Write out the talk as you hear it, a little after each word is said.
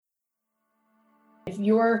If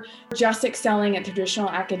you're just excelling at traditional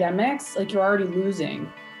academics, like you're already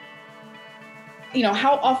losing. You know,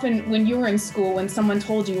 how often when you were in school, when someone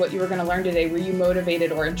told you what you were going to learn today, were you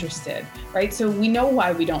motivated or interested, right? So we know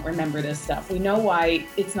why we don't remember this stuff. We know why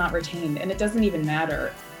it's not retained, and it doesn't even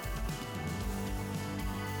matter.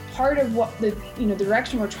 Part of what the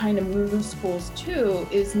direction we're trying to move schools to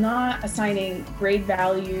is not assigning grade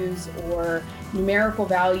values or numerical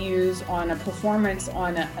values on a performance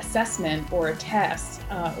on an assessment or a test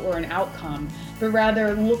or an outcome, but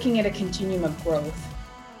rather looking at a continuum of growth.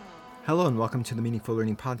 Hello and welcome to the Meaningful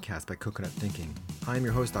Learning Podcast by Coconut Thinking. I'm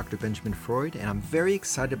your host, Dr. Benjamin Freud, and I'm very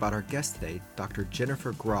excited about our guest today, Dr.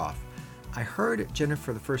 Jennifer Groff. I heard Jennifer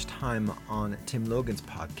for the first time on Tim Logan's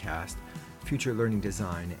podcast, Future Learning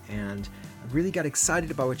Design, and I really got excited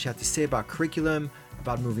about what she had to say about curriculum,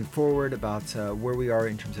 about moving forward, about where we are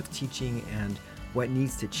in terms of teaching and what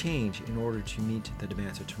needs to change in order to meet the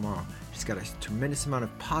demands of tomorrow. She's got a tremendous amount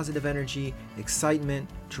of positive energy, excitement,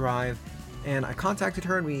 drive, and I contacted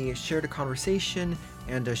her and we shared a conversation,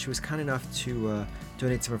 and she was kind enough to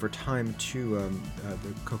donate some of her time to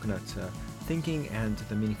the Coconut Thinking and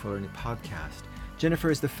the Meaningful Learning Podcast.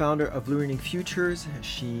 Jennifer is the founder of Learning Futures.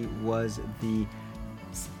 She was the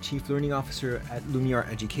Chief Learning Officer at Lumiere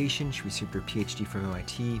Education. She received her PhD from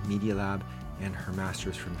MIT Media Lab and her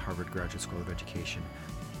master's from Harvard Graduate School of Education.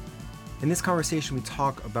 In this conversation, we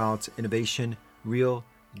talk about innovation, real,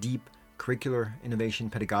 deep, curricular innovation,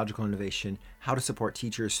 pedagogical innovation, how to support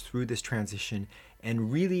teachers through this transition,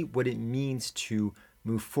 and really what it means to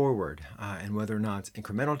move forward, and whether or not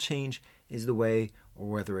incremental change is the way or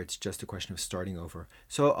whether it's just a question of starting over.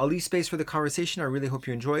 So I'll leave space for the conversation. I really hope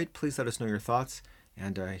you enjoyed. Please let us know your thoughts.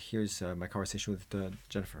 And here's my conversation with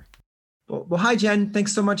Jennifer. Well, hi, Jen.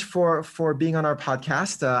 Thanks so much for being on our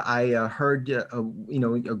podcast. I heard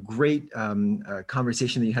a great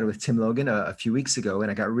conversation that you had with Tim Logan a few weeks ago, and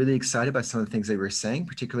I got really excited about some of the things they were saying,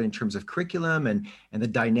 particularly in terms of curriculum and the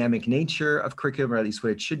dynamic nature of curriculum, or at least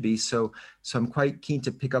what it should be. So I'm quite keen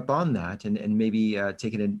to pick up on that and maybe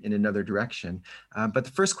take it in another direction. But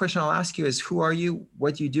the first question I'll ask you is, who are you,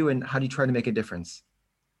 what do you do, and how do you try to make a difference?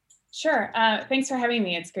 Sure. Thanks for having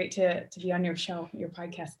me. It's great to be on your show, your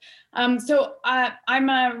podcast. So I'm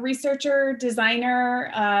a researcher,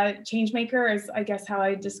 designer, change maker is, I guess, how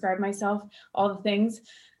I describe myself, all the things.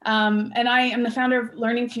 And I am the founder of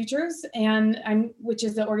Learning Futures, which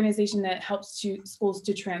is the organization that helps schools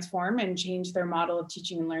to transform and change their model of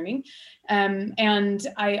teaching and learning. And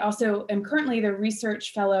I also am currently the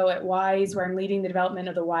research fellow at WISE, where I'm leading the development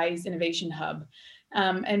of the WISE Innovation Hub.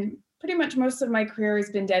 And pretty much most of my career has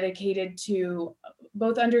been dedicated to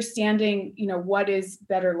both understanding, what is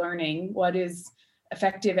better learning, what is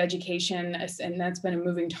effective education, and that's been a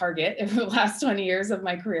moving target over the last 20 years of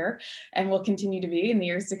my career, and will continue to be in the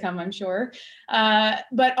years to come, I'm sure.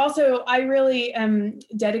 But also, I really am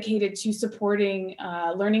dedicated to supporting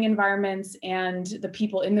learning environments and the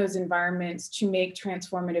people in those environments to make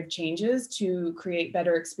transformative changes to create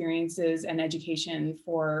better experiences and education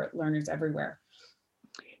for learners everywhere.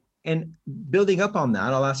 And building up on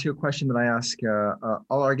that, I'll ask you a question that I ask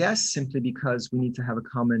all our guests, simply because we need to have a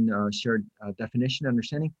common shared definition,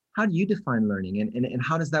 understanding. How do you define learning, and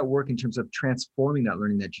how does that work in terms of transforming that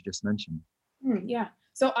learning that you just mentioned? Yeah.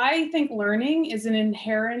 So I think learning is an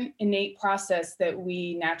inherent, innate process that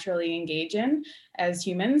we naturally engage in as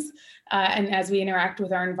humans. And as we interact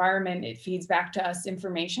with our environment, it feeds back to us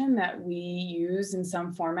information that we use in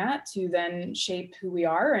some format to then shape who we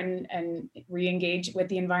are and re-engage with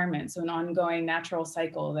the environment. So an ongoing natural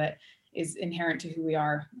cycle that is inherent to who we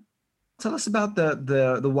are. Tell us about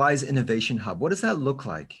the WISE Innovation Hub. What does that look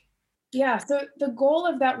like? Yeah, so the goal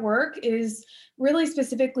of that work is really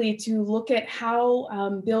specifically to look at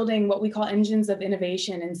how building what we call engines of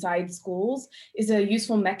innovation inside schools is a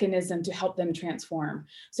useful mechanism to help them transform.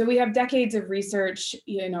 So we have decades of research,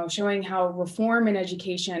 showing how reform in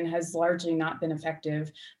education has largely not been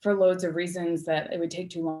effective for loads of reasons that it would take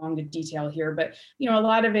too long to detail here. But a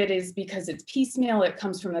lot of it is because it's piecemeal. It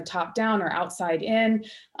comes from the top down or outside in.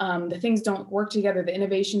 The things don't work together. The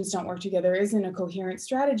innovations don't work together. There isn't a coherent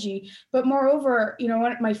strategy. But moreover,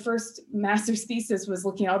 one of my first master's thesis was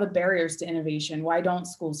looking at all the barriers to innovation. Why don't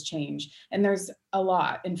schools change? And there's a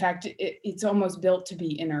lot. In fact, it's almost built to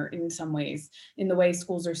be inert in some ways, in the way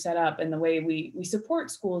schools are set up and the way we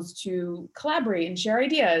support schools to collaborate and share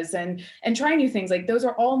ideas and try new things. Like those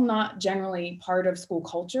are all not generally part of school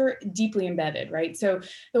culture, deeply embedded, right? So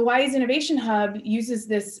the WISE Innovation Hub uses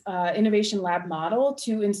this innovation lab model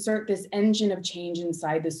to insert this engine of change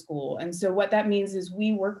inside the school. And so what that means is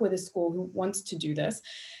we work with a school who wants to do this.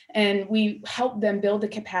 And we help them build the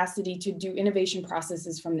capacity to do innovation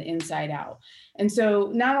processes from the inside out. And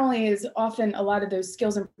so not only is often a lot of those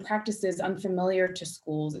skills and practices unfamiliar to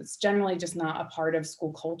schools, it's generally just not a part of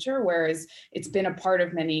school culture, whereas it's been a part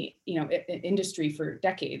of many, industry for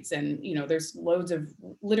decades. And, there's loads of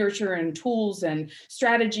literature and tools and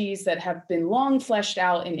strategies that have been long fleshed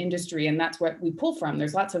out in industry. And that's what we pull from.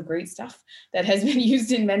 There's lots of great stuff that has been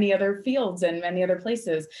used in many other fields and many other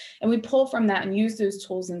places. And we pull from that and use those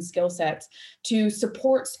tools and skill sets to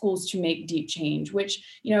support schools to make deep change,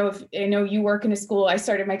 which, if I know you work in a school, I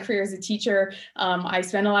started my career as a teacher. I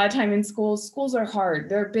spend a lot of time in schools. Schools are hard.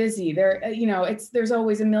 They're busy. There's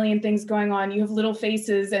always a million things going on. You have little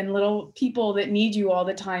faces and little people that need you all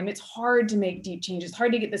the time. It's hard to make deep change. It's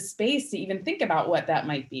hard to get the space to even think about what that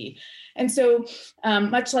might be. And so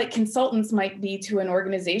much like consultants might be to an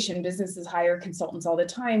organization, businesses hire consultants all the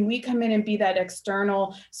time. We come in and be that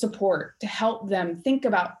external support to help them think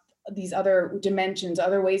about these other dimensions,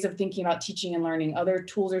 other ways of thinking about teaching and learning, other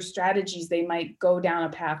tools or strategies they might go down a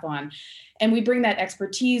path on. And we bring that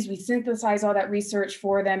expertise, we synthesize all that research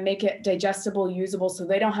for them, make it digestible, usable, so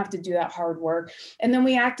they don't have to do that hard work. And then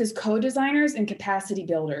we act as co-designers and capacity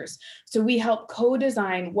builders. So we help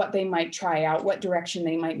co-design what they might try out, what direction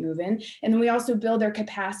they might move in. And then we also build their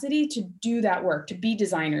capacity to do that work, to be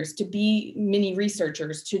designers, to be mini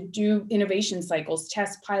researchers, to do innovation cycles,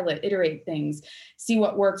 test, pilot, iterate things, see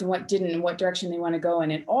what worked and what didn't and what direction they want to go in.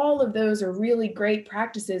 And all of those are really great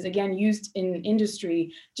practices, again, used in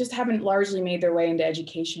industry, just haven't largely made their way into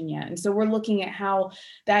education yet. And so we're looking at how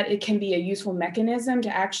that it can be a useful mechanism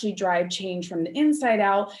to actually drive change from the inside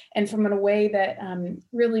out and from a way that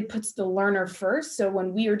really puts the learner first. So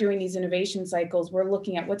when we are doing these innovation cycles, we're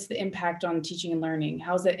looking at what's the impact on teaching and learning?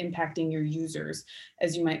 How's that impacting your users,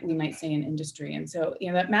 as we might say in industry? And so,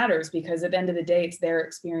 that matters because at the end of the day, it's their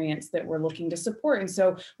experience that we're looking to support. And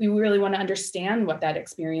so we really want to understand what that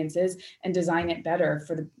experience is and design it better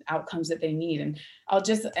for the outcomes that they need. And I'll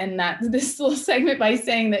just end this little segment by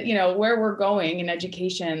saying that, where we're going in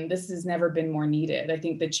education, this has never been more needed. I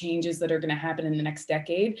think the changes that are going to happen in the next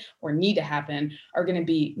decade or need to happen are going to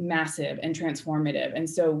be massive and transformative. And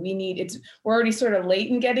so we're already sort of late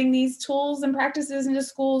in getting these tools and practices into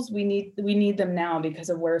schools. We need them now because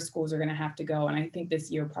of where schools are going to have to go. And I think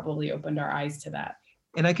this year probably opened our eyes to that.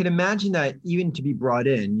 And I can imagine that even to be brought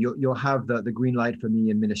in, you'll have the green light from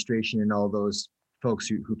the administration and all those folks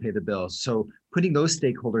who pay the bills. So putting those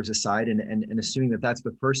stakeholders aside and assuming that that's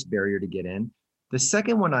the first barrier to get in, the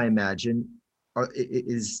second one I imagine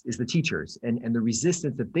is the teachers and the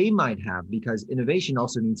resistance that they might have, because innovation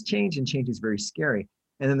also means change, and change is very scary.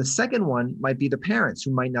 And then the second one might be the parents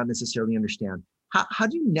who might not necessarily understand. How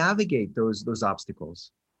do you navigate those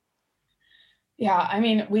obstacles? Yeah, I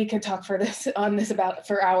mean, we could talk for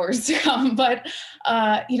hours to come, but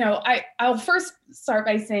I'll first start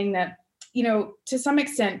by saying that, to some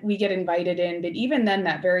extent we get invited in, but even then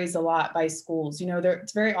that varies a lot by schools.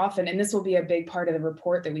 It's very often, and this will be a big part of the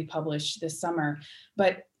report that we publish this summer,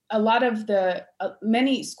 but a lot of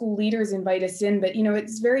many school leaders invite us in, but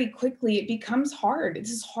it's very quickly, it becomes hard. This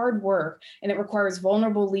is hard work, and it requires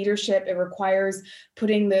vulnerable leadership. It requires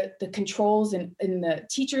putting the controls in the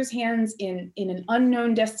teacher's hands in an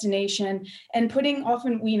unknown destination, and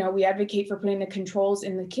we advocate for putting the controls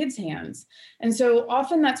in the kids' hands. And so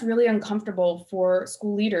often that's really uncomfortable for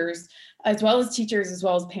school leaders, as well as teachers, as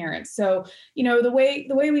well as parents. So, the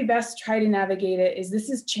way we best try to navigate it is this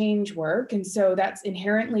is change work. And so that's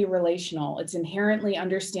inherently relational. It's inherently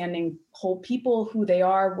understanding whole people, who they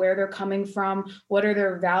are, where they're coming from, what are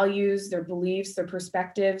their values, their beliefs, their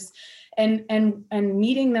perspectives, and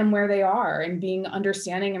meeting them where they are and being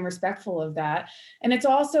understanding and respectful of that. And it's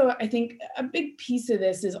also, I think, a big piece of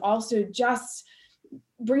this is also just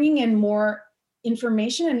bringing in more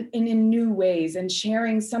information in new ways and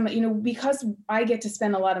sharing some, because I get to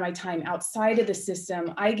spend a lot of my time outside of the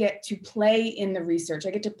system, I get to play in the research. I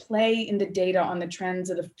get to play in the data on the trends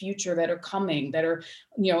of the future that are coming, that are,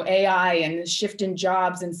 AI and the shift in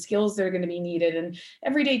jobs and skills that are going to be needed. And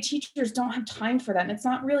everyday teachers don't have time for that. And it's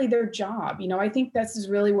not really their job. I think this is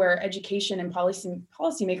really where education and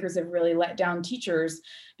policymakers have really let down teachers,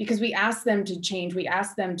 because we ask them to change. We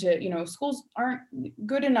ask them to, schools aren't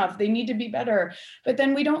good enough. They need to be better. But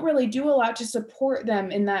then we don't really do a lot to support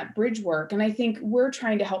them in that bridge work. And I think we're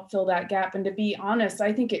trying to help fill that gap. And to be honest,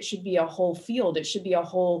 I think it should be a whole field. It should be a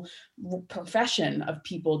whole profession of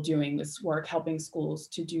people doing this work, helping schools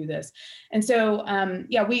to do this. And so,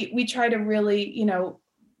 we try to really,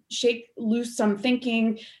 shake loose some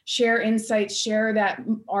thinking, share insights, share that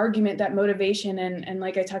argument, that motivation. And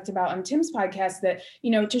like I talked about on Tim's podcast, that,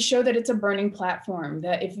 to show that it's a burning platform,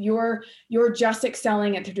 that if you're just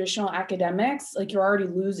excelling at traditional academics, like you're already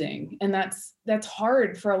losing. And that's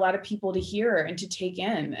hard for a lot of people to hear and to take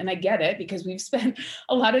in. And I get it, because we've spent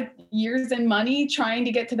a lot of years and money trying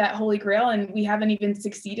to get to that holy grail, and we haven't even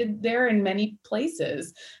succeeded there in many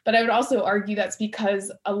places. But I would also argue that's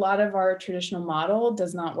because a lot of our traditional model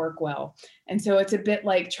does not work well. And so it's a bit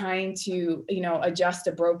like trying to, adjust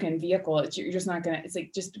a broken vehicle. You're just not it's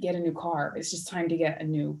like, just get a new car. It's just time to get a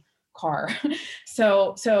new car.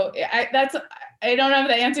 So I don't know if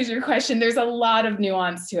that answers your question. There's a lot of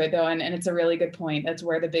nuance to it though. And it's a really good point. That's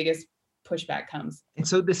where the biggest pushback comes. And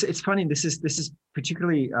so it's funny, this is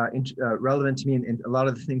particularly relevant to me, and a lot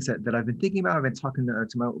of the things that I've been thinking about. I've been talking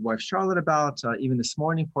to my wife Charlotte about, even this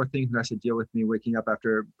morning, poor thing, who has to deal with me waking up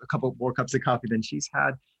after a couple more cups of coffee than she's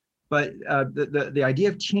had. But the idea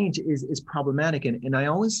of change is problematic. And I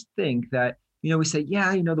always think that, we say,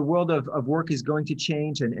 the world of work is going to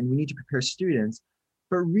change, and we need to prepare students.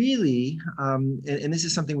 But really, and this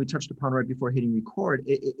is something we touched upon right before hitting record,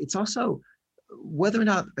 it's also whether or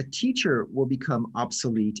not a teacher will become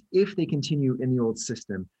obsolete if they continue in the old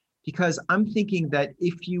system. Because I'm thinking that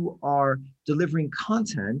if you are delivering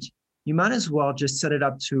content, you might as well just set it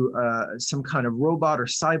up to some kind of robot or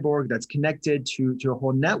cyborg that's connected to a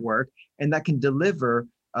whole network, and that can deliver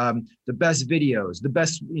the best videos, the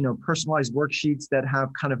best personalized worksheets that have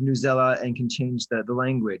kind of Newsela and can change the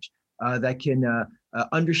language, that can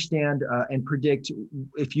understand and predict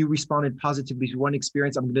if you responded positively to one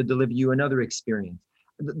experience, I'm going to deliver you another experience.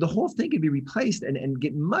 The whole thing could be replaced and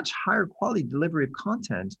get much higher quality delivery of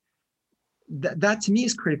content. That to me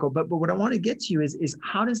is critical. But what I want to get to you is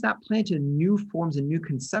how does that play into new forms and new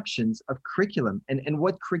conceptions of curriculum and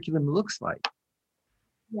what curriculum looks like?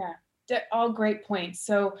 Yeah, all great points.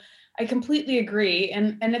 So I completely agree.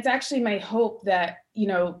 And it's actually my hope that,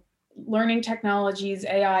 learning technologies,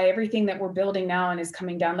 AI, everything that we're building now and is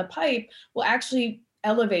coming down the pipe will actually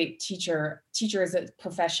elevate teacher as a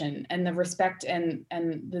profession, and the respect and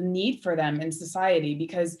the need for them in society,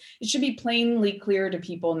 because it should be plainly clear to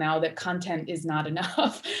people now that content is not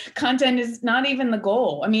enough. Content is not even the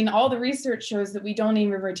goal. I mean, all the research shows that we don't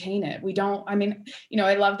even retain it.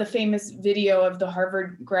 I love the famous video of the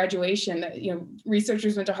Harvard graduation that,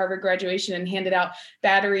 researchers went to Harvard graduation and handed out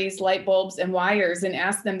batteries, light bulbs, and wires and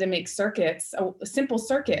asked them to make circuits, a simple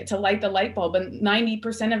circuit to light the light bulb, and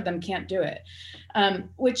 90% of them can't do it.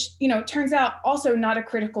 Which, turns out also not a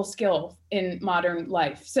critical skill in modern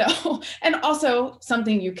life. So, and also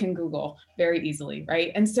something you can Google very easily,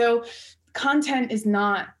 right? And so content is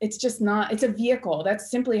not, it's a vehicle. That's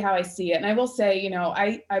simply how I see it. And I will say,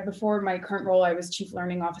 I before my current role, I was chief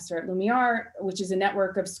learning officer at Lumiere, which is a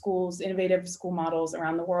network of schools, innovative school models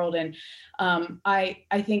around the world. And I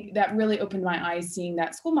think that really opened my eyes seeing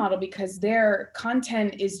that school model, because their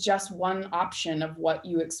content is just one option of what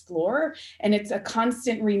you explore. And it's a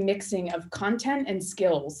constant remixing of content and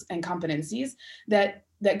skills and competencies that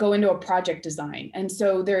go into a project design. And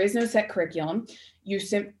so there is no set curriculum.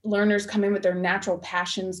 Learners come in with their natural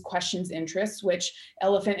passions, questions, interests, which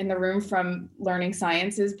elephant in the room from learning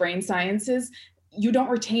sciences, brain sciences, you don't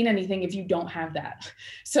retain anything if you don't have that.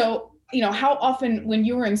 So, how often when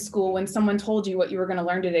you were in school, when someone told you what you were going to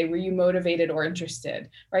learn today, were you motivated or interested,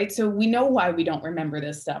 right? So we know why we don't remember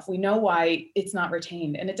this stuff. We know why it's not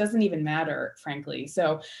retained, and it doesn't even matter, frankly.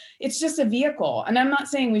 So it's just a vehicle. And I'm not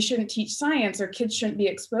saying we shouldn't teach science or kids shouldn't be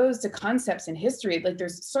exposed to concepts in history. Like,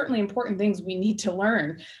 there's certainly important things we need to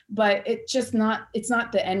learn, but it's not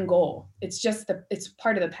the end goal. It's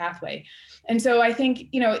part of the pathway. And so I think,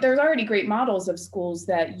 there's already great models of schools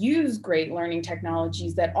that use great learning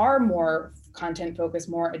technologies that are more content focused,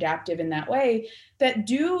 more adaptive in that way, that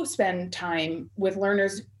do spend time with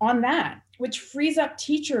learners on that, which frees up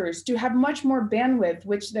teachers to have much more bandwidth,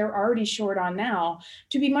 which they're already short on now,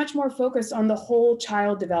 to be much more focused on the whole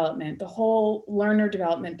child development, the whole learner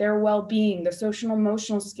development, their well-being, the social and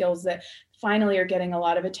emotional skills that finally are getting a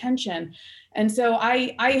lot of attention. And so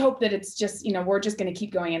I hope that it's just, we're just going to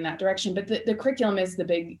keep going in that direction. But the curriculum is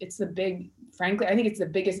frankly, I think it's the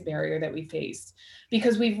biggest barrier that we face,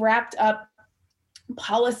 because we've wrapped up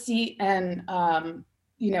policy and,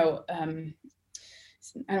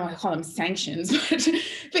 I don't want to call them sanctions, but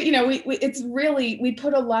it's really, we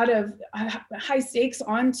put a lot of high stakes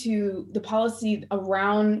onto the policy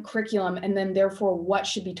around curriculum, and then therefore what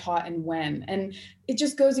should be taught and when. And it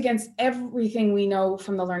just goes against everything we know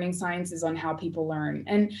from the learning sciences on how people learn.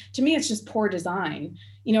 And to me, it's just poor design.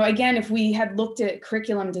 Again, if we had looked at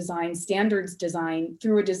curriculum design, standards design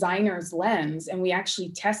through a designer's lens, and we actually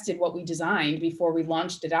tested what we designed before we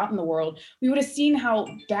launched it out in the world, we would have seen how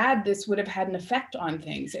bad this would have had an effect on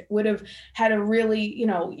things. It would have had a really,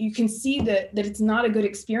 you can see that it's not a good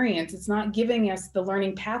experience. It's not giving us the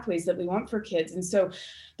learning pathways that we want for kids. And so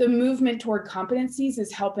the movement toward competencies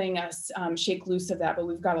is helping us shake loose of that, but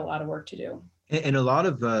we've got a lot of work to do. And a lot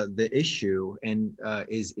of the issue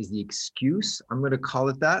is the excuse, I'm going to call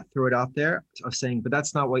it that, throw it out there, of saying, but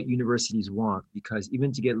that's not what universities want, because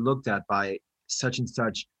even to get looked at by such and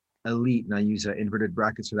such elite, and I use inverted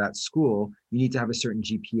brackets for that school, you need to have a certain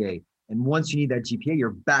GPA. And once you need that GPA,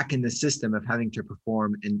 you're back in the system of having to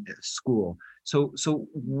perform in school. So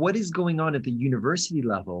what is going on at the university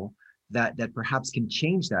level that perhaps can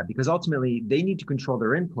change that? Because ultimately they need to control their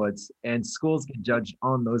inputs and schools get judged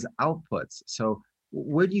on those outputs. So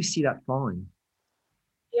where do you see that falling?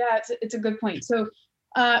 Yeah, it's a good point. So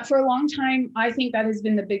for a long time, I think that has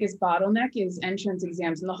been the biggest bottleneck is entrance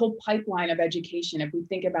exams and the whole pipeline of education. If we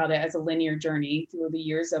think about it as a linear journey through the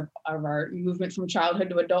years of our movement from childhood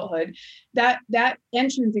to adulthood, that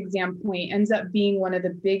entrance exam point ends up being one of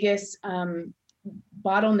the biggest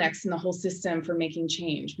bottlenecks in the whole system for making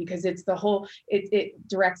change, because it's it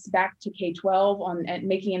directs back to K-12 on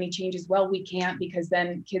making any changes. Well, we can't, because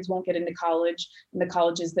then kids won't get into college in the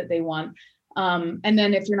colleges that they want. And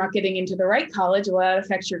then if you're not getting into the right college, well, that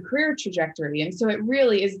affects your career trajectory. And so it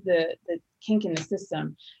really is the kink in the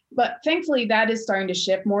system. But thankfully, that is starting to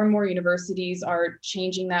shift. More and more universities are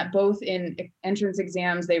changing that, both in entrance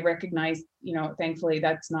exams. They recognize, thankfully,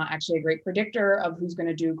 that's not actually a great predictor of who's going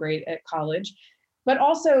to do great at college. But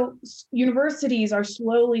also, universities are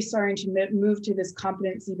slowly starting to move to this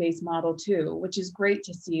competency-based model too, which is great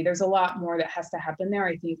to see. There's a lot more that has to happen there.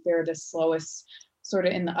 I think they're the slowest sort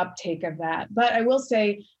of in the uptake of that. But I will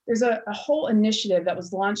say there's a whole initiative that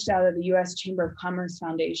was launched out of the US Chamber of Commerce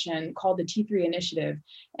Foundation called the T3 Initiative.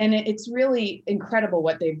 And it's really incredible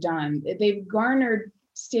what they've done. They've garnered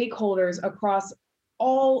stakeholders across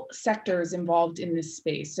all sectors involved in this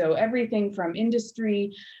space. So everything from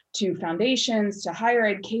industry to foundations to higher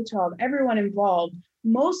ed, K-12, everyone involved,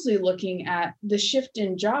 mostly looking at the shift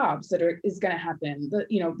in jobs that is going to happen,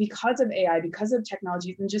 because of AI, because of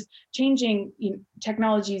technologies, and just changing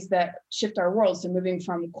technologies that shift our world. So moving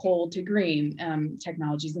from coal to green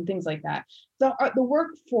technologies and things like that. The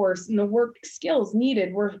workforce and the work skills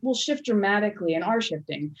needed will shift dramatically and are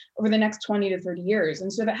shifting over the next 20 to 30 years.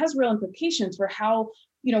 And so that has real implications for how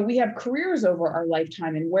we have careers over our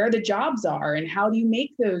lifetime and where the jobs are, and how do you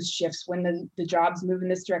make those shifts when the jobs move in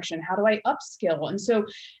this direction? How do I upskill? And so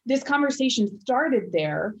this conversation started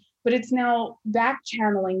there, but it's now back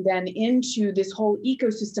channeling then into this whole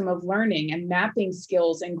ecosystem of learning and mapping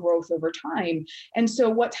skills and growth over time. And so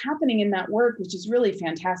what's happening in that work, which is really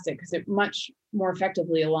fantastic because it much more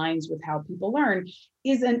effectively aligns with how people learn,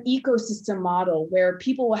 is an ecosystem model where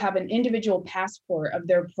people will have an individual passport of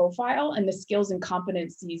their profile and the skills and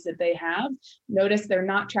competencies that they have. Notice they're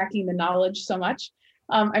not tracking the knowledge so much.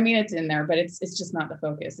 It's in there, but it's just not the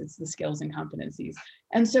focus. It's the skills and competencies.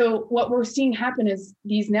 And so what we're seeing happen is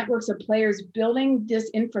these networks of players building this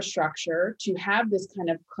infrastructure to have this kind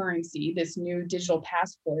of currency, this new digital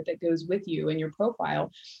passport that goes with you in your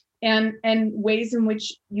profile, and ways in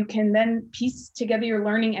which you can then piece together your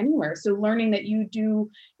learning anywhere. So learning that you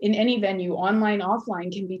do in any venue, online,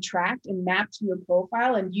 offline, can be tracked and mapped to your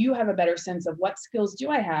profile, and you have a better sense of what skills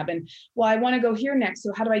do I have, and well, I want to go here next,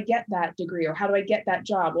 so how do I get that degree, or how do I get that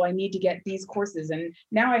job? Well, I need to get these courses, and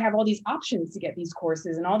now I have all these options to get these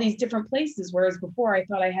courses in all these different places, whereas before I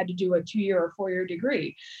thought I had to do a 2-year or 4-year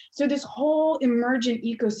degree. So this whole emergent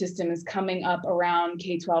ecosystem is coming up around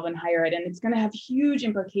K-12 and higher ed, and it's going to have huge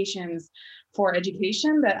implications for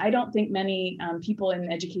education that I don't think many people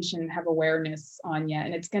in education have awareness on yet.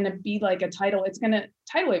 And it's going to be like it's going to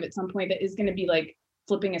tidal wave at some point that is going to be like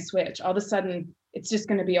flipping a switch. All of a sudden, it's just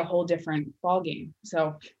going to be a whole different ballgame.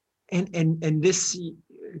 So, and this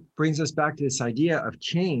brings us back to this idea of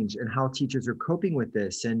change and how teachers are coping with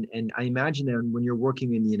this. And I imagine that when you're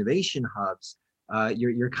working in the innovation hubs,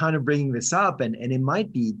 you're kind of bringing this up, and it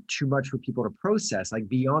might be too much for people to process, like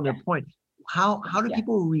beyond their point. How do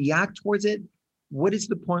people react towards it? What is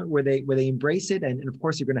the point where they embrace it? And of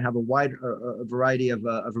course, you're going to have a wide variety of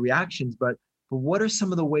reactions. But what are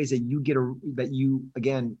some of the ways that you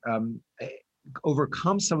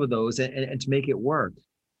overcome some of those and to make it work?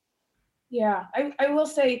 Yeah, I will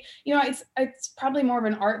say, it's probably more of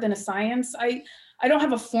an art than a science. I don't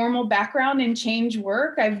have a formal background in change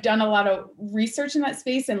work. I've done a lot of research in that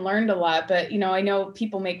space and learned a lot, but I know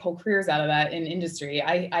people make whole careers out of that in industry.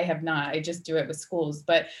 I have not. I just do it with schools.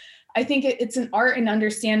 But I think it's an art in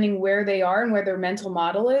understanding where they are and where their mental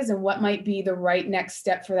model is and what might be the right next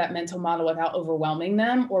step for that mental model without overwhelming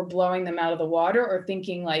them or blowing them out of the water or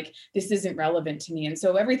thinking like, this isn't relevant to me. And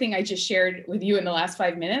so everything I just shared with you in the last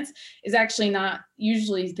 5 minutes is actually not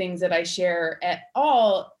usually things that I share at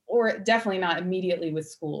all, or definitely not immediately with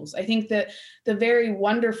schools. I think that the very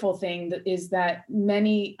wonderful thing is that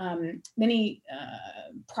many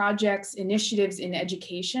projects, initiatives in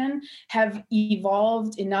education have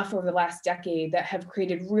evolved enough over the last decade that have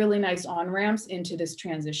created really nice on-ramps into this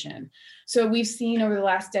transition. So we've seen over the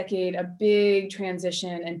last decade a big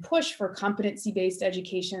transition and push for competency-based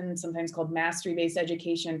education, sometimes called mastery-based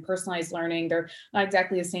education, personalized learning. They're not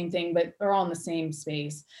exactly the same thing, but they're all in the same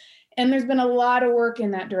space. And there's been a lot of work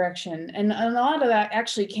in that direction. And a lot of that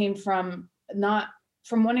actually came from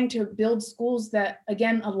wanting to build schools that,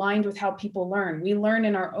 again, aligned with how people learn. We learn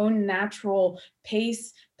in our own natural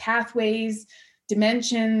pace, pathways,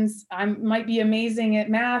 dimensions. I might be amazing at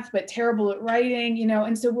math, but terrible at writing,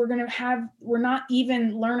 and so we're not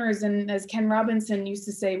even learners. And as Ken Robinson used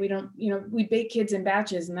to say, we bake kids in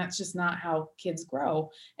batches, and that's just not how kids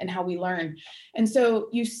grow and how we learn. And so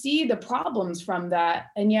you see the problems from that,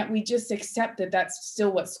 and yet we just accept that that's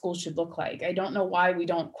still what school should look like. I don't know why we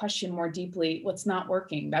don't question more deeply what's not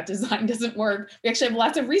working. That design doesn't work. We actually have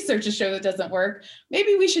lots of research to show that doesn't work.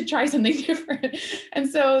 Maybe we should try something different. And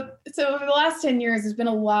so over the last 10 years, there's been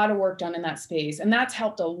a lot of work done in that space. And that's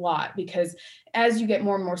helped a lot because as you get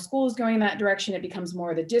more and more schools going in that direction, it becomes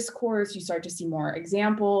more of the discourse. You start to see more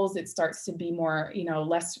examples. It starts to be more,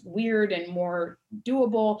 less weird and more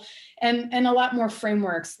doable, and a lot more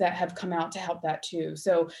frameworks that have come out to help that too.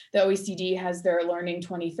 So the OECD has their Learning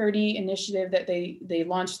 2030 initiative that they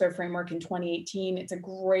launched their framework in 2018. It's a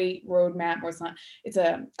great roadmap, or it's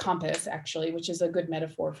a compass actually, which is a good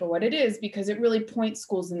metaphor for what it is because it really points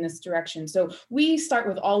schools in this direction. So we start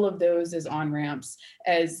with all of those as on-ramps,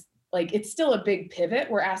 as like it's still a big pivot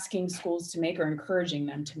we're asking schools to make or encouraging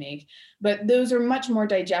them to make, but those are much more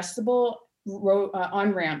digestible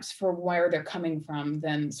on-ramps for where they're coming from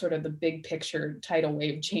than sort of the big picture tidal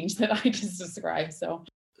wave change that I just described. So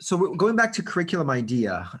going back to curriculum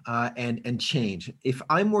idea and change, if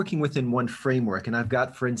I'm working within one framework and I've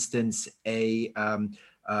got, for instance, a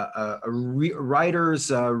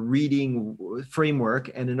writer's reading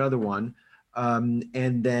framework and another one,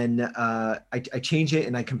 and then I change it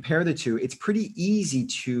and I compare the two, it's pretty easy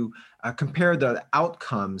to compare the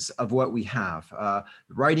outcomes of what we have.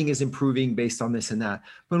 Writing is improving based on this and that.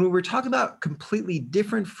 But when we're talking about completely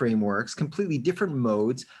different frameworks, completely different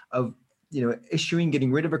modes of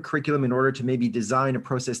getting rid of a curriculum in order to maybe design a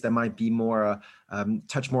process that might be more,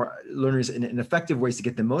 touch more learners in effective ways to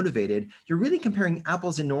get them motivated, you're really comparing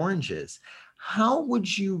apples and oranges. How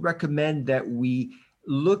would you recommend that we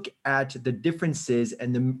look at the differences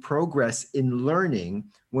and the progress in learning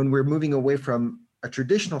when we're moving away from a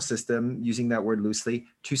traditional system, using that word loosely,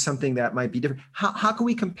 to something that might be different? How can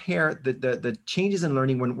we compare the changes in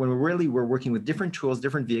learning when we're working with different tools,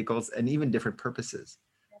 different vehicles, and even different purposes?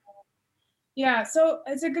 Yeah, so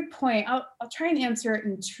it's a good point. I'll try and answer it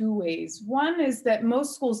in two ways. One is that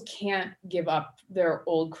most schools can't give up their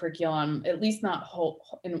old curriculum, at least not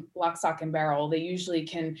whole in lock, stock, and barrel. They usually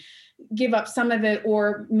can give up some of it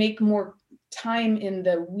or make more time in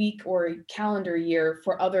the week or calendar year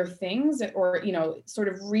for other things, or sort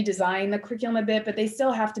of redesign the curriculum a bit, but they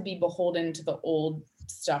still have to be beholden to the old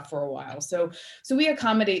stuff for a while. So we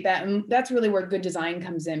accommodate that, and that's really where good design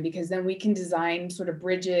comes in, because then we can design sort of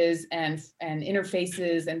bridges and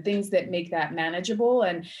interfaces and things that make that manageable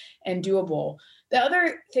and doable. The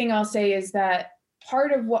other thing I'll say is that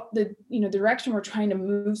part of what the direction we're trying to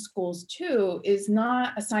move schools to is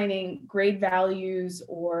not assigning grade values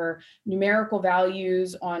or numerical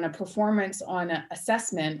values on a performance on an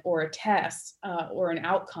assessment or a test or an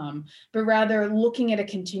outcome, but rather looking at a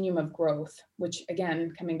continuum of growth, which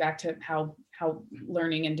again, coming back to how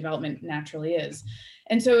learning and development naturally is.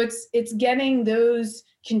 And so it's getting those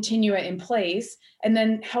continua in place and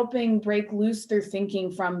then helping break loose their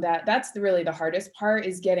thinking from that. That's really the hardest part,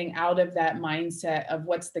 is getting out of that mindset of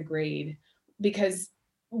what's the grade, because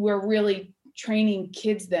we're really training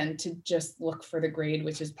kids then to just look for the grade,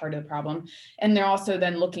 which is part of the problem. And they're also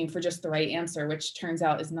then looking for just the right answer, which turns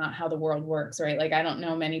out is not how the world works, right? Like, I don't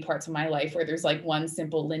know many parts of my life where there's like one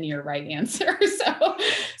simple linear right answer.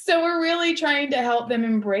 So we're really trying to help them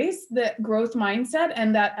embrace the growth mindset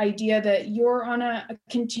and that idea that you're on a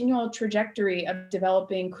continual trajectory of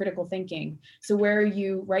developing critical thinking. So where are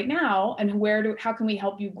you right now, and how can we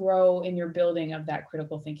help you grow in your building of that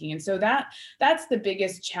critical thinking? And so that's the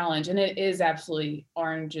biggest challenge. And it is absolutely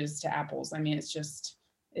oranges to apples. I mean,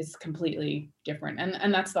 it's completely different.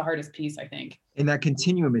 And that's the hardest piece, I think. And that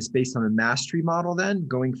continuum is based on a mastery model then,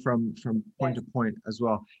 going from point to point as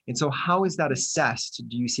well. And so how is that assessed,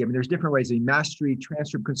 do you see? I mean, there's different ways. I mean, mastery,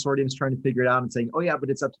 transcript consortiums trying to figure it out and saying, oh yeah, but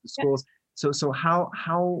it's up to the schools. So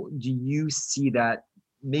how do you see that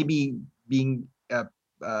maybe being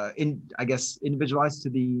individualized to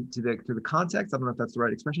the context? I don't know if that's the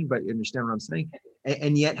right expression, but you understand what I'm saying.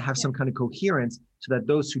 And yet have some kind of coherence so that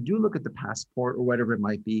those who do look at the passport or whatever it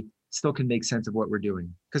might be still can make sense of what we're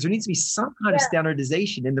doing. Because there needs to be some kind of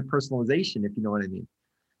standardization in the personalization, if you know what I mean.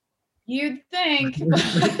 You'd think.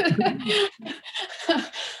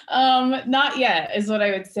 Not yet is what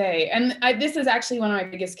I would say. And this is actually one of my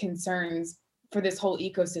biggest concerns for this whole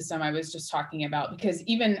ecosystem I was just talking about, because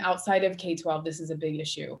even outside of K-12, this is a big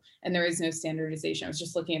issue and there is no standardization. I was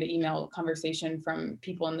just looking at an email conversation from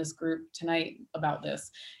people in this group tonight about this.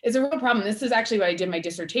 It's a real problem. This is actually what I did my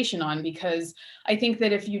dissertation on, because I think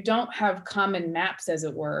that if you don't have common maps, as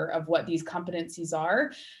it were, of what these competencies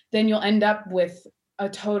are, then you'll end up with a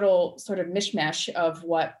total sort of mishmash of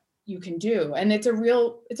what you can do. And it's a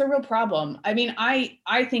real problem. I mean, I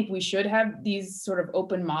think we should have these sort of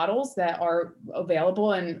open models that are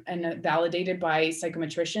available and validated by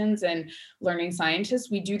psychometricians and learning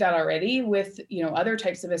scientists. We do that already with, other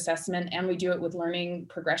types of assessment, and we do it with learning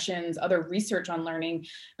progressions, other research on learning,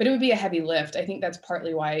 but it would be a heavy lift. I think that's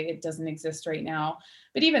partly why it doesn't exist right now.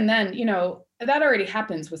 But even then, that already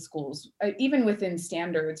happens with schools, even within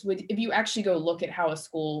standards. If you actually go look at how a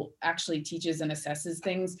school actually teaches and assesses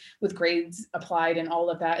things with grades applied and all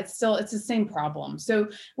of that, it's the same problem. So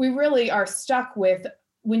we really are stuck with,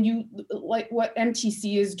 when you like what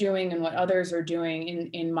MTC is doing and what others are doing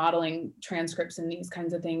in modeling transcripts and these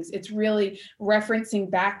kinds of things, it's really referencing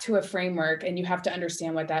back to a framework, and you have to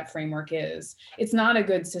understand what that framework is. It's not a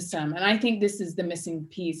good system. And I think this is the missing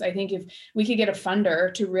piece. I think if we could get a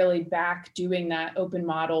funder to really back doing that open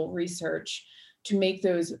model research, to make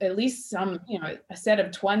those at least some, a set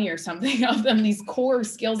of 20 or something of them, these core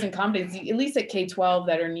skills and competencies, at least at K-12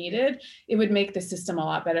 that are needed, it would make the system a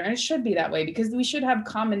lot better. And it should be that way, because we should have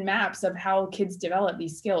common maps of how kids develop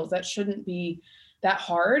these skills. That shouldn't be that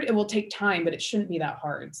hard. It will take time, but it shouldn't be that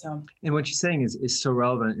hard. So, and what you're saying is so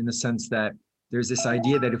relevant in the sense that there's this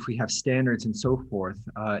idea that if we have standards and so forth,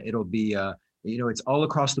 it'll be it's all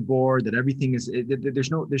across the board, that everything is,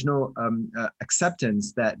 there's no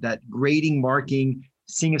acceptance that grading, marking,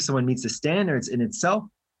 seeing if someone meets the standards in itself,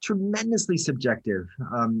 tremendously subjective.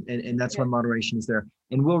 And that's why moderation is there.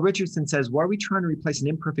 And Will Richardson says, why are we trying to replace an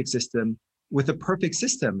imperfect system with a perfect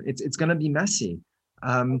system? It's going to be messy.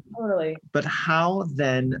 Totally. But how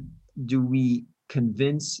then do we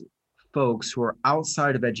convince folks who are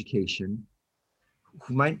outside of education,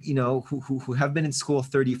 who might, who have been in school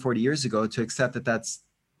 30, 40 years ago, to accept that that's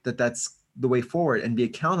the way forward and be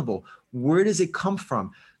accountable? Where does it come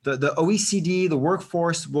from? The OECD, the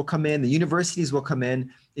workforce will come in, the universities will come in.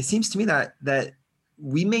 It seems to me that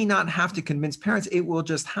we may not have to convince parents, it will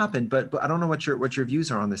just happen. But I don't know what your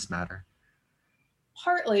views are on this matter.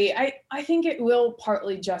 Partly, I think it will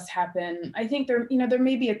partly just happen. I think there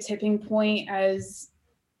may be a tipping point as,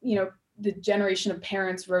 the generation of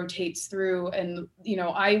parents rotates through. And,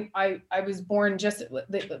 I was born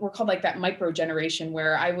we're called like that micro generation,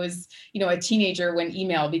 where I was, a teenager when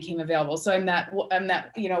email became available. So I'm that,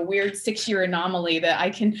 weird 6-year anomaly that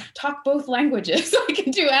I can talk both languages. So I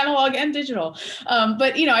can do analog and digital.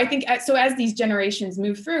 But, I think so as these generations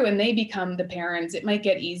move through and they become the parents, it might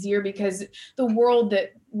get easier, because the world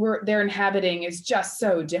that they're inhabiting is just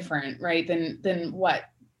so different, right, than what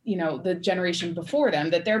the generation before them,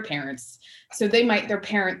 that their parents, so they might,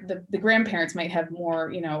 the grandparents might have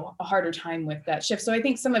more, a harder time with that shift. So I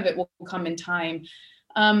think some of it will come in time.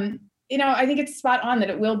 I think it's spot on that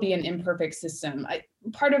it will be an imperfect system.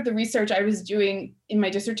 Part of the research I was doing in my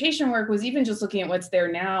dissertation work was even just looking at what's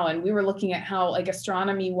there now. And we were looking at how like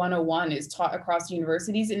astronomy 101 is taught across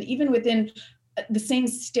universities, and even within the same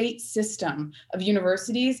state system of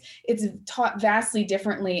universities, it's taught vastly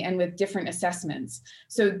differently and with different assessments.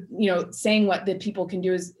 So, saying what the people can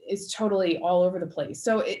do is totally all over the place.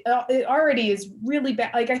 So it already is really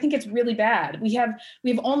bad. Like, I think it's really bad. We have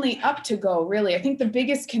only up to go, really. I think the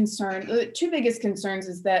two biggest concerns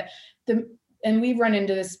is that and we've run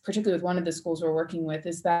into this particularly with one of the schools we're working with,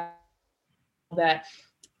 is that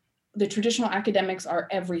the traditional academics are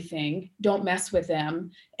everything, don't mess with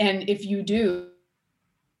them. And if you do,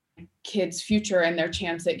 kids' future and their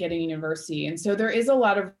chance at getting university. And so there is a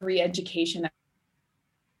lot of re-education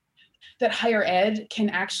that higher ed can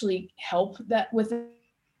actually help that with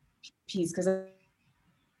piece, because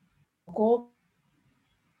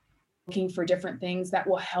looking for different things that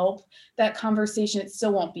will help that conversation. It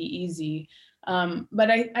still won't be easy.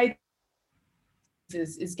 But I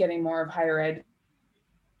is getting more of higher ed.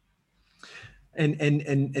 And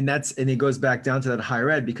it goes back down to that higher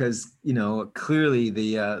ed, because clearly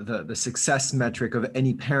the success metric of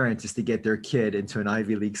any parent is to get their kid into an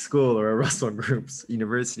Ivy League school or a Russell Group's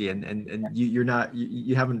university, and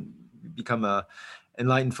you haven't become a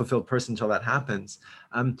enlightened, fulfilled person until that happens.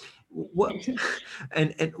 What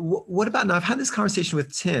about now? I've had this conversation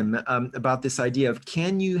with Tim about this idea of,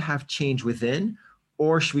 can you have change within,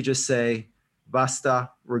 or should we just say basta,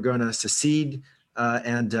 we're going to secede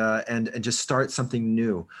and just start something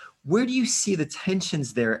new? Where do you see the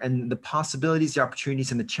tensions there, and the possibilities, the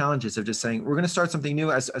opportunities, and the challenges of just saying we're going to start something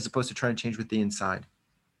new as opposed to trying to change with the inside?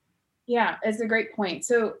 Yeah, it's a great point.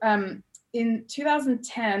 So in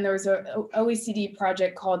 2010, there was an OECD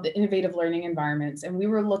project called the Innovative Learning Environments, and we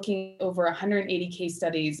were looking over 180 case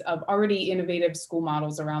studies of already innovative school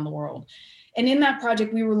models around the world. And in that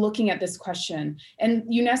project, we were looking at this question. And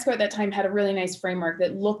UNESCO at that time had a really nice framework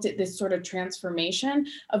that looked at this sort of transformation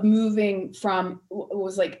of moving from what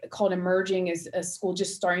was like called emerging as a school,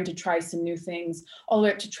 just starting to try some new things, all the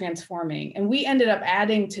way up to transforming. And we ended up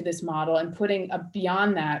adding to this model and putting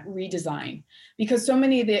beyond that redesign, because so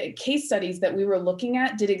many of the case studies that we were looking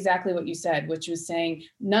at did exactly what you said, which was saying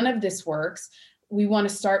none of this works. We want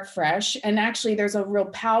to start fresh. And actually, there's a real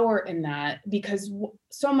power in that, because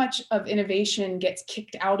so much of innovation gets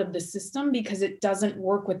kicked out of the system because it doesn't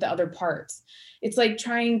work with the other parts. It's like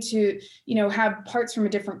trying to, have parts from a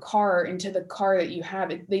different car into the car that you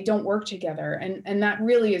have. They don't work together. And that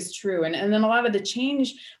really is true. And then a lot of the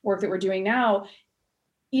change work that we're doing now,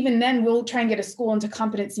 even then, we'll try and get a school into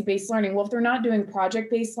competency-based learning. Well, if they're not doing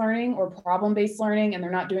project-based learning or problem-based learning, and they're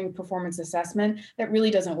not doing performance assessment, that really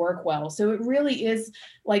doesn't work well. So it really is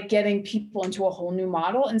like getting people into a whole new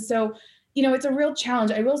model. And so, it's a real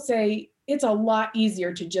challenge. I will say it's a lot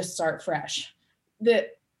easier to just start fresh.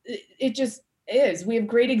 It just is. We have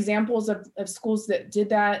great examples of schools that did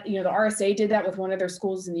that. The RSA did that with one of their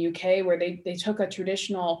schools in the UK, where they took a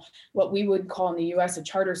traditional, what we would call in the US a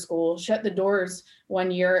charter school, shut the doors one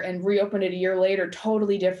year and reopened it a year later,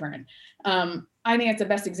 totally different. I think it's the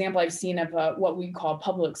best example I've seen of what we call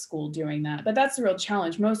public school doing that. But that's the real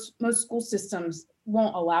challenge. Most school systems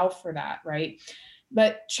won't allow for that, right?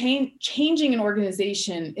 But changing an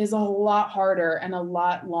organization is a lot harder and a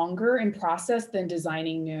lot longer in process than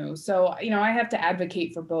designing new. So, I have to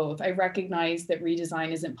advocate for both. I recognize that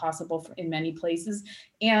redesign isn't possible in many places,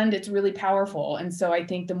 and it's really powerful. And so I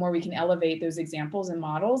think the more we can elevate those examples and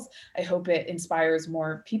models, I hope it inspires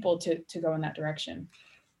more people to go in that direction.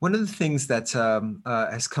 One of the things that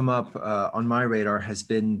has come up on my radar has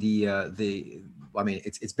been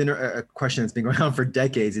it's been a question that's been going on for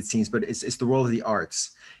decades, it seems, but it's the role of the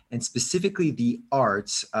arts, and specifically the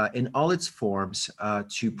arts in all its forms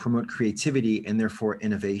to promote creativity and therefore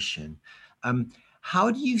innovation.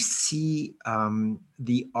 How do you see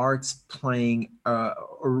the arts playing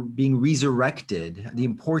or being resurrected, the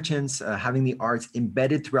importance, having the arts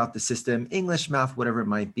embedded throughout the system, English, math, whatever it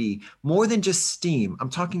might be, more than just STEAM? I'm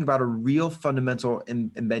talking about a real fundamental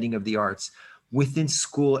embedding of the arts within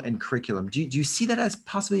school and curriculum. Do you see that as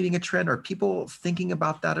possibly being a trend? Are people thinking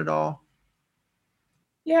about that at all?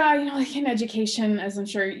 Yeah, like in education, as I'm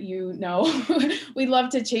sure you know, we love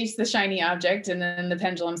to chase the shiny object, and then the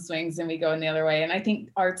pendulum swings and we go in the other way. And I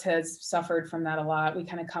think arts has suffered from that a lot. We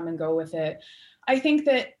kind of come and go with it. I think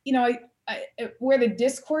that, where the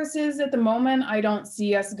discourse is at the moment, I don't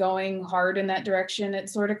see us going hard in that direction. It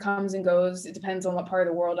sort of comes and goes. It depends on what part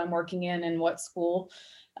of the world I'm working in and what school.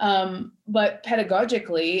 But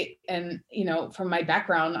pedagogically, and from my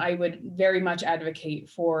background, I would very much advocate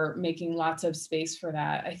for making lots of space for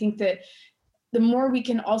that. I think that the more we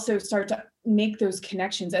can also start to make those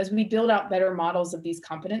connections as we build out better models of these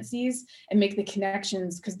competencies and make the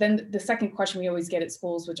connections, because then the second question we always get at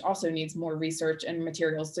schools, which also needs more research and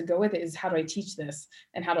materials to go with it, is how do I teach this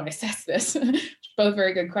and how do I assess this? Both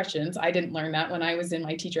very good questions. I didn't learn that when I was in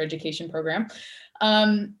my teacher education program.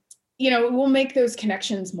 We'll make those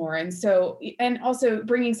connections more. And so, and also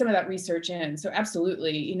bringing some of that research in. So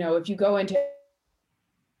absolutely, if you go into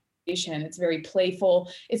It's very playful.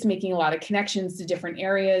 It's making a lot of connections to different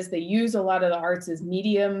areas. They use a lot of the arts as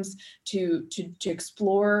mediums to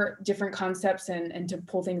explore different concepts and to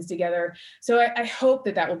pull things together. So I hope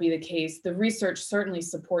that will be the case. The research certainly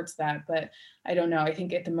supports that, but I don't know. I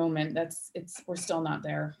think at the moment we're still not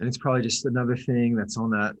there. And it's probably just another thing that's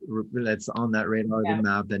on that radar, the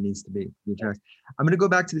map that needs to be addressed. I'm going to go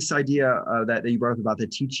back to this idea that you brought up about the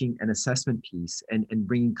teaching and assessment piece and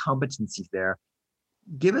bringing competencies there.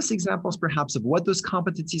 Give us examples perhaps of what those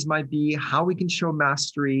competencies might be, how we can show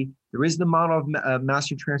mastery. There is the model of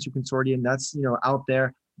Mastery Transfer Consortium that's out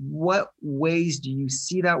there. What ways do you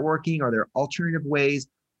see that working? Are there alternative ways?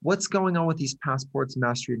 What's going on with these passports,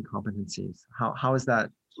 mastery, and competencies? How is that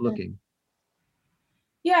looking?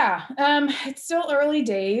 Yeah, it's still early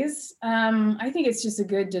days. I think it's just a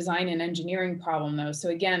good design and engineering problem, though. So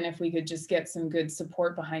again, if we could just get some good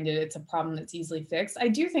support behind it, it's a problem that's easily fixed. I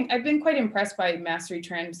do think I've been quite impressed by Mastery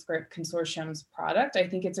Transfer Consortium's product. I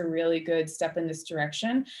think it's a really good step in this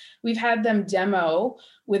direction. We've had them demo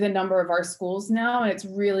with a number of our schools now, and it's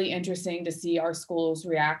really interesting to see our schools'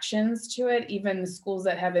 reactions to it, even the schools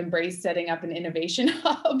that have embraced setting up an innovation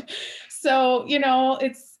hub. So,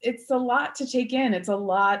 it's a lot to take in. It's a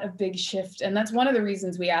lot of big shift. And that's one of the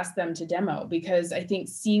reasons we asked them to demo, because I think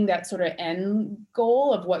seeing that sort of end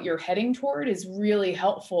goal of what you're heading toward is really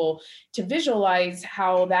helpful to visualize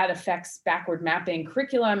how that affects backward mapping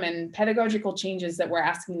curriculum and pedagogical changes that we're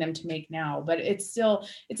asking them to make now. But it's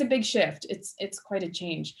a big shift. It's quite a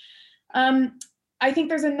change. I think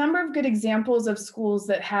there's a number of good examples of schools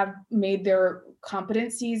that have made their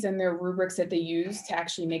competencies and their rubrics that they use to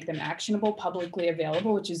actually make them actionable, publicly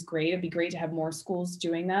available, which is great. It'd be great to have more schools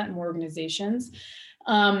doing that and more organizations.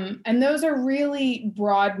 And those are really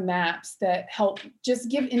broad maps that help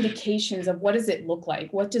just give indications of what does it look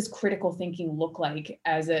like? What does critical thinking look like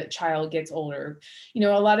as a child gets older? A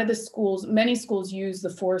lot of the schools, many schools use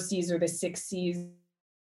the 4 C's or the 6 C's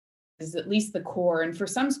is at least the core. And for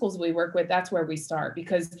some schools we work with, that's where we start,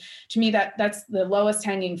 because to me, that's the lowest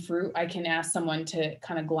hanging fruit I can ask someone to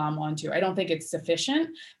kind of glom onto. I don't think it's sufficient,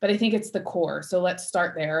 but I think it's the core. So let's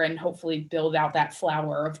start there and hopefully build out that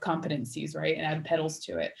flower of competencies, right? And add petals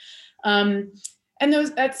to it. And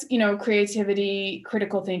that's creativity,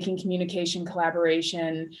 critical thinking, communication,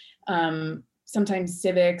 collaboration, sometimes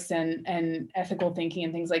civics and ethical thinking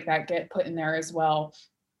and things like that get put in there as well.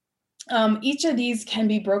 Each of these can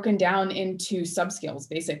be broken down into subskills,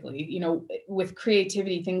 basically, with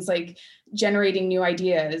creativity, things like generating new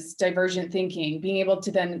ideas, divergent thinking, being able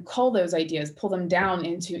to then cull those ideas,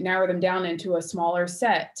 narrow them down into a smaller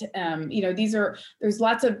set. There's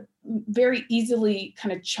lots of very easily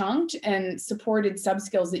kind of chunked and supported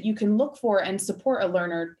subskills that you can look for and support a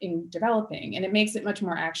learner in developing, and it makes it much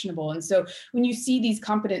more actionable. And so when you see these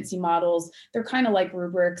competency models, they're kind of like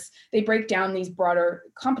rubrics. They break down these broader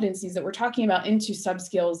competencies that we're talking about into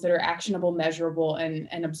subskills that are actionable, measurable, and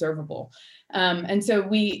observable. And so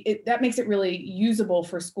that makes it really usable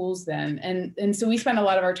for schools then. And so we spend a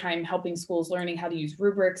lot of our time helping schools learning how to use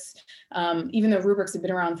rubrics. Even though rubrics have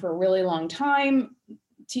been around for a really long time,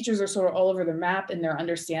 teachers are sort of all over the map in their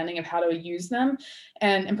understanding of how to use them.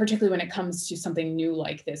 And particularly when it comes to something new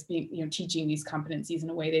like this, teaching these competencies in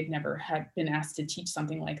a way they've never had been asked to teach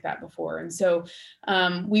something like that before. And so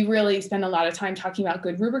we really spend a lot of time talking about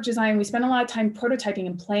good rubric design. We spend a lot of time prototyping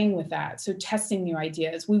and playing with that. So testing new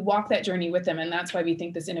ideas. We walk that journey with them. And that's why we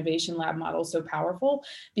think this innovation lab model is so powerful,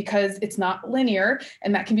 because it's not linear,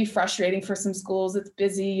 and that can be frustrating for some schools. It's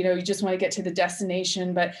busy, you just want to get to the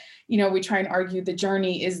destination, but we try and argue the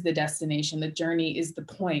journey is the destination. The journey is the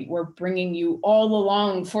point. We're bringing you all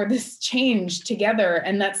along for this change together.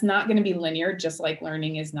 And that's not going to be linear, just like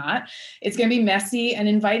learning is not. It's going to be messy, and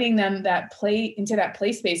inviting them into that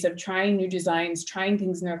play space of trying new designs, trying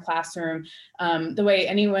things in their classroom, the way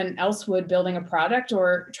anyone else would building a product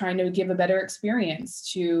or trying to give a better experience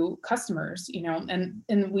to customers,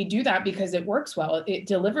 and we do that because it works well. It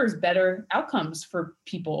delivers better outcomes for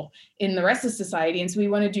people in the rest of society. And so we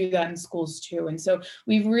want to do that in schools too. And so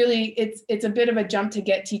it's a bit of a jump to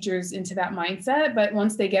get teachers into that mindset, but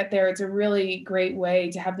once they get there, it's a really great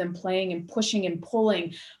way to have them playing and pushing and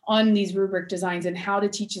pulling on these rubric designs and how to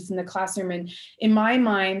teach this in the classroom. And in my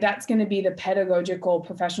mind, that's going to be the pedagogical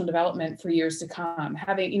professional development for years to come.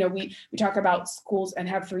 We talk about schools and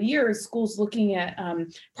have for years schools looking at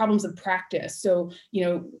problems of practice. So,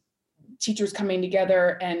 teachers coming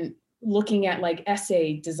together and looking at like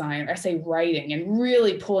essay design or essay writing and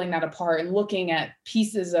really pulling that apart and looking at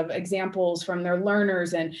pieces of examples from their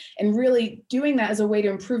learners and really doing that as a way to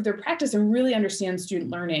improve their practice and really understand student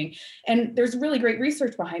learning. And there's really great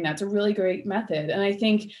research behind that. It's a really great method. And I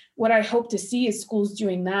think what I hope to see is schools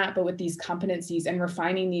doing that, but with these competencies and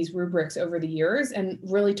refining these rubrics over the years and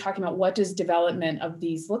really talking about what does development of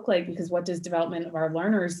these look like, because what does development of our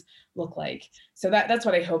learners look like? So that's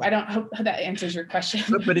what I hope. I don't hope that answers your question.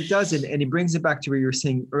 But it does, and it brings it back to what you were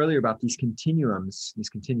saying earlier about these continua,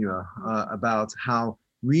 about how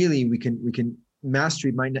really we can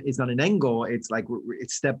mastery is not an end goal. It's like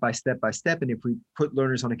it's step by step by step. And if we put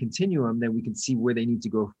learners on a continuum, then we can see where they need to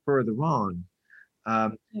go further on.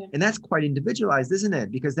 And that's quite individualized, isn't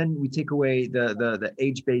it? Because then we take away the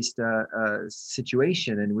age-based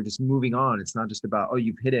situation, and we're just moving on. It's not just about, oh,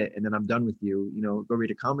 you've hit it and then I'm done with you, go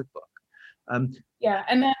read a comic book. And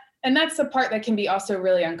that's the part that can be also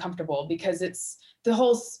really uncomfortable, because it's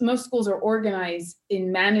most schools are organized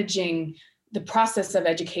in managing the process of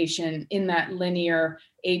education in that linear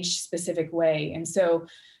age-specific way. And so,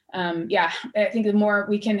 I think the more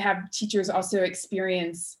we can have teachers also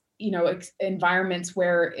experience environments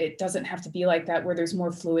where it doesn't have to be like that, where there's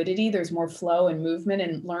more fluidity, there's more flow and movement,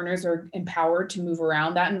 and learners are empowered to move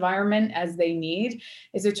around that environment as they need,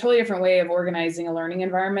 is a totally different way of organizing a learning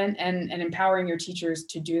environment and empowering your teachers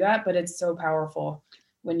to do that. But it's so powerful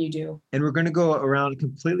when you do. And we're going to go around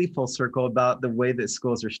completely full circle about the way that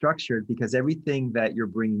schools are structured, because everything that you're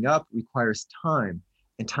bringing up requires time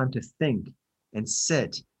to think and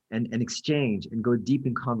sit and exchange and go deep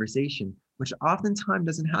in conversation, which oftentimes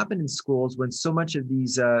doesn't happen in schools when so much of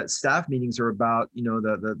these staff meetings are about,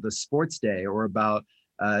 the sports day, or about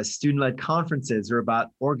student-led conferences, or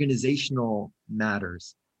about organizational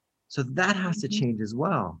matters. So that has to change as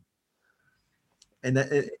well. And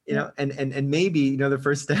that, and maybe, the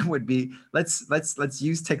first step would be, let's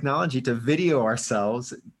use technology to video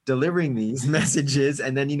ourselves delivering these messages.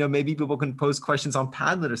 And then, maybe people can post questions on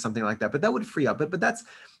Padlet or something like that, but that would free up. But that's,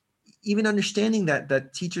 even understanding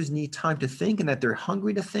that teachers need time to think, and that they're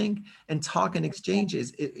hungry to think and talk and exchange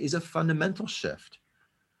is a fundamental shift.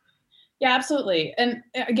 Yeah, absolutely. And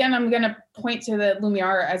again, I'm going to point to the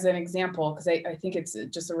Lumiere as an example, because I think it's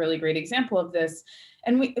just a really great example of this.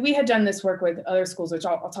 And we had done this work with other schools, which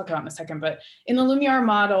I'll talk about in a second. But in the Lumiere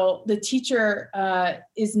model, the teacher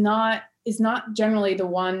is not generally the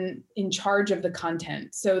one in charge of the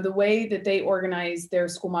content. So the way that they organize their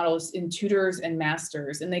school model is in tutors and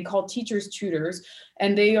masters, and they call teachers tutors,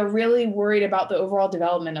 and they are really worried about the overall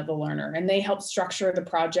development of the learner, and they help structure the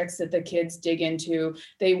projects that the kids dig into.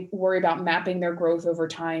 They worry about mapping their growth over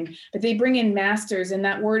time, but they bring in masters, and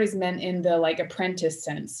that word is meant in the apprentice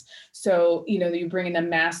sense. So, you bring in a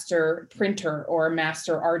master printer or a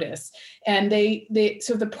master artist, and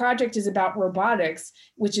so the project is about robotics,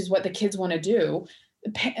 which is what the kids want to do.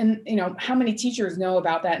 And how many teachers know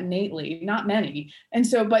about that innately? Not many. And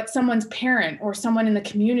so, but someone's parent or someone in the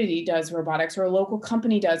community does robotics, or a local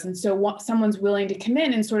company does. And so someone's willing to come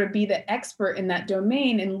in and sort of be the expert in that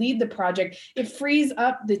domain and lead the project. It frees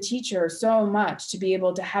up the teacher so much to be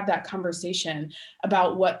able to have that conversation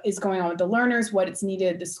about what is going on with the learners, what it's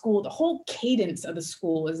needed, the school. The whole cadence of the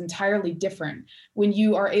school is entirely different when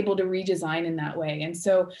you are able to redesign in that way. And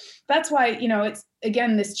so that's why, it's,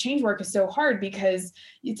 again, this change work is so hard, because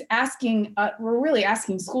it's we're really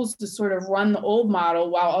asking schools to sort of run the old model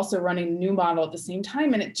while also running the new model at the same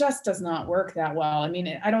time. And it just does not work that well. I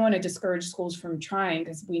mean, I don't want to discourage schools from trying,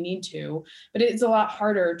 because we need to, but it's a lot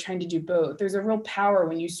harder trying to do both. There's a real power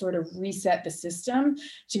when you sort of reset the system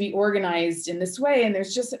to be organized in this way. And it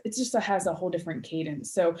just has a whole different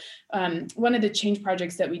cadence. So one of the change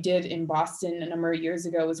projects that we did in Boston a number of years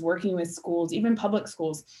ago was working with schools, even public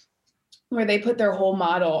schools, where they put their whole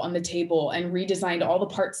model on the table and redesigned all the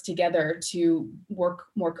parts together to work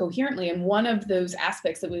more coherently. And one of those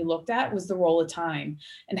aspects that we looked at was the role of time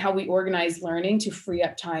and how we organize learning to free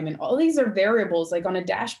up time. And all these are variables like on a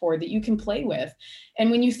dashboard that you can play with. And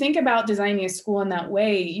when you think about designing a school in that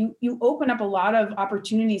way, you open up a lot of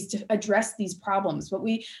opportunities to address these problems. But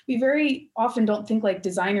we very often don't think like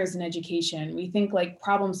designers in education. We think like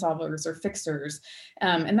problem solvers or fixers.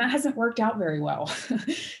 And that hasn't worked out very well.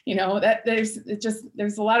 There's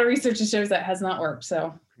a lot of research that shows that has not worked.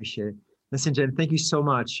 So appreciate it. Listen, Jen, thank you so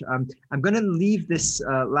much. I'm going to leave this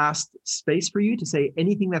last space for you to say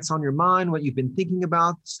anything that's on your mind, what you've been thinking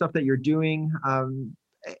about, stuff that you're doing,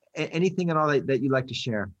 anything at all that you'd like to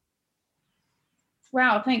share.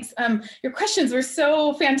 Wow, thanks. Your questions were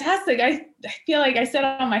so fantastic. I feel like I said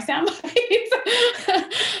on my sound bites.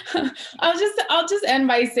 I'll just end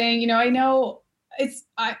by saying, I know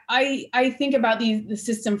I think about the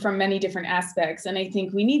system from many different aspects, and I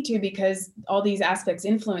think we need to, because all these aspects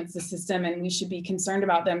influence the system, and we should be concerned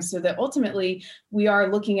about them so that ultimately we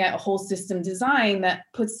are looking at a whole system design that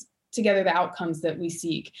puts together the outcomes that we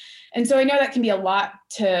seek. And so I know that can be a lot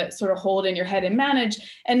to sort of hold in your head and manage,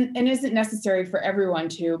 and isn't necessary for everyone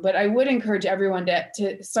to, but I would encourage everyone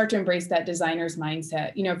to start to embrace that designer's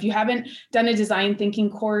mindset. If you haven't done a design thinking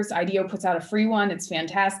course, IDEO puts out a free one. It's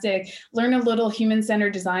fantastic. Learn a little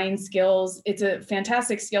human-centered design skills. It's a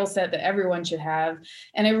fantastic skill set that everyone should have.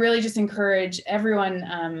 And I really just encourage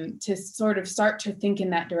everyone to sort of start to think in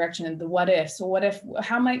that direction, the what if. So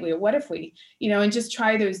how might we, what if we, and just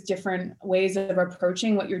try those different ways of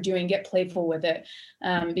approaching what you're doing, get playful with it.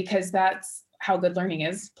 Because that's how good learning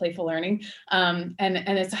is, playful learning. And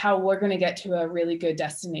it's how we're going to get to a really good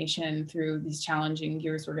destination through these challenging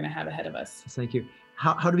years we're going to have ahead of us. Thank you.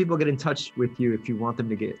 How do people get in touch with you if you want them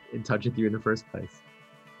to get in touch with you in the first place?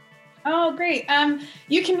 Oh, great.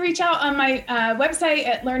 You can reach out on my website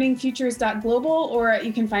at learningfutures.global, or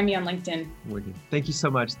you can find me on LinkedIn. Thank you so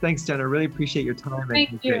much. Thanks, Jenna. Really appreciate your time.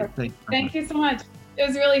 Thank you. Thank you so much. It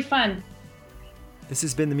was really fun. This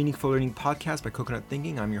has been the Meaningful Learning Podcast by Coconut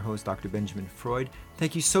Thinking. I'm your host, Dr. Benjamin Freud.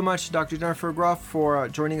 Thank you so much, Dr. Jennifer Groff, for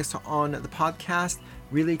joining us on the podcast.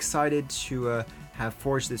 Really excited to have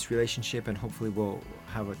forged this relationship, and hopefully we'll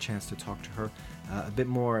have a chance to talk to her a bit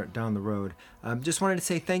more down the road. Just wanted to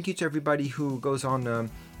say thank you to everybody who goes on the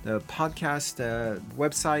podcast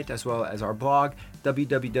website, as well as our blog,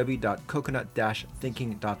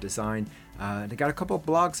 www.coconut-thinking.design. They got a couple of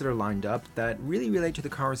blogs that are lined up that really relate to the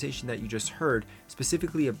conversation that you just heard,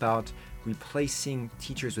 specifically about replacing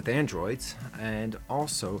teachers with androids, and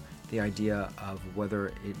also the idea of whether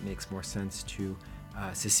it makes more sense to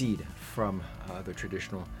secede from the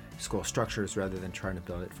traditional school structures rather than trying to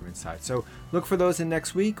build it from inside. So look for those in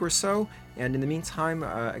next week or so. And in the meantime,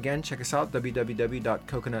 again, check us out,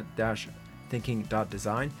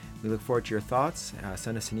 www.coconut-thinking.design. We look forward to your thoughts.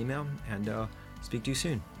 Send us an email, and speak to you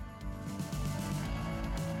soon.